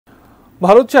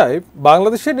ভারত চায়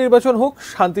বাংলাদেশের নির্বাচন হোক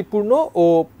শান্তিপূর্ণ ও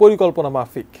পরিকল্পনা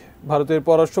মাফিক। ভারতের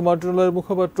পররাষ্ট্র মন্ত্রণালয়ের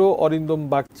মুখপাত্র অরিন্দম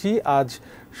বাগচি আজ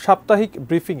সাপ্তাহিক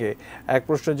ব্রিফিংয়ে এক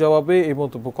প্রশ্নের জবাবে এই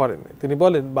মন্তব্য করেন। তিনি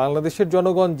বলেন, বাংলাদেশের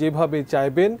জনগণ যেভাবে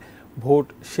চাইবেন ভোট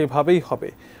সেভাবেই হবে,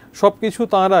 সবকিছু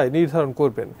তাঁরাই নির্ধারণ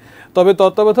করবেন। তবে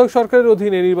তত্ত্বাবধায়ক সরকারের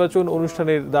অধীনে নির্বাচন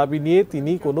অনুষ্ঠানের দাবি নিয়ে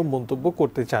তিনি কোনো মন্তব্য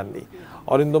করতে চাননি।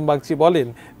 অরিন্দম বাগচি বলেন,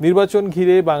 নির্বাচন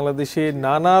ঘিরে বাংলাদেশে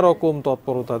নানা রকম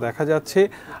তৎপরতা দেখা যাচ্ছে।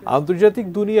 আন্তর্জাতিক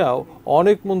দুনিয়াও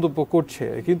অনেক মন্তব্য করছে,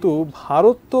 কিন্তু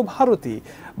ভারত তো ভারতই।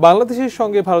 বাংলাদেশের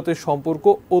সঙ্গে ভারতের সম্পর্ক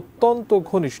অত্যন্ত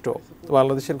ঘনিষ্ঠ।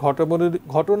 বাংলাদেশের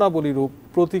ঘটনাবলীর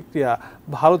প্রতিক্রিয়া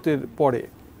ভারতের পড়ে।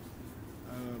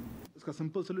 इसका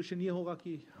सिंपल सोल्यूशन ये होगा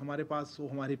कि हमारे पास वो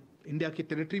हमारे इंडिया के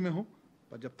टेरिटरी में हो,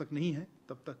 पर जब तक नहीं है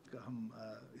तब तक हम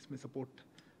इसमें सपोर्ट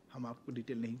हम आपको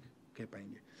डिटेल नहीं कह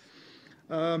पाएंगे।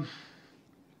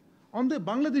 On the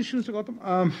Bangladesh issue, Mr. Gautam,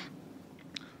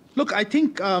 look, I think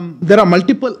there are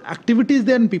multiple activities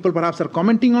there and people perhaps are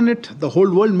commenting on it. The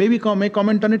whole world may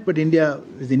comment on it, but India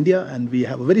is India and we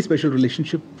have a very special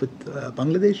relationship with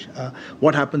Bangladesh.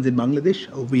 What happens in Bangladesh,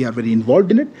 we are very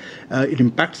involved in it. It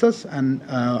impacts us, and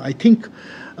I think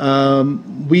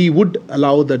we would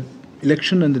allow the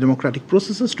election and the democratic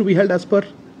processes to be held as per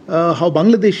how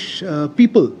Bangladesh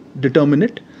people determine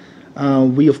it.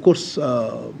 We of course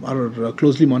are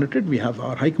closely monitored. We have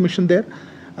our High Commission there.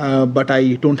 But I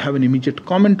don't have an immediate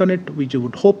comment on it. We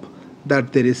would hope that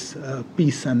there is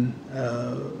peace and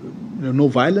no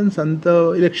violence, and the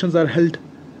elections are held,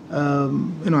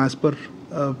 as per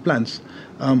plans.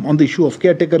 On the issue of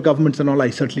caretaker governments and all,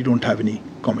 I certainly don't have any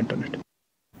comment on it.